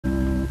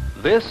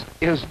This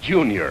is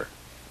Junior,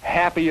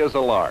 happy as a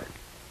lark.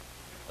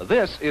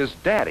 This is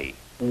Daddy,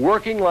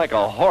 working like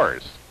a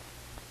horse.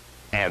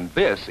 And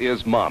this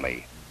is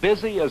Mommy,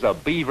 busy as a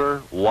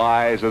beaver,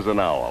 wise as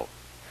an owl.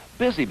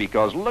 Busy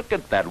because look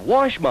at that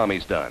wash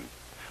Mommy's done.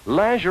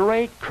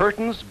 Lingerie,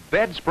 curtains,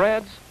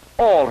 bedspreads,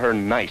 all her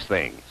nice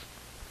things.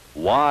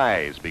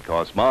 Wise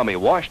because Mommy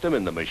washed them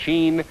in the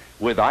machine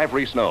with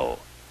Ivory Snow.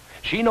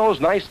 She knows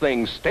nice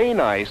things stay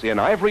nice in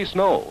Ivory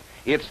Snow.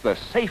 It's the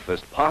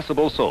safest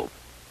possible soap.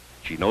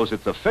 She knows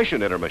it's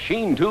efficient in her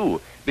machine,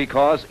 too,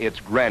 because it's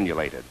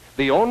granulated.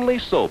 The only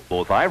soap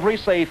both Ivory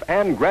safe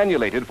and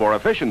granulated for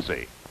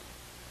efficiency.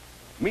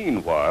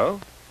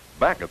 Meanwhile,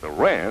 back at the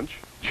ranch,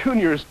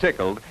 Junior's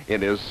tickled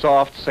in his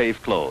soft,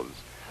 safe clothes.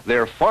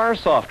 They're far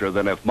softer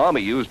than if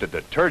Mommy used a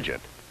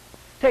detergent.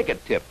 Take a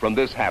tip from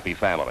this happy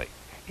family.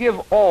 Give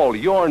all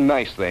your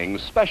nice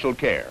things special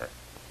care.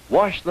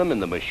 Wash them in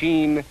the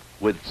machine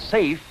with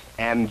safe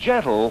and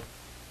gentle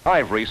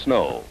Ivory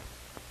Snow.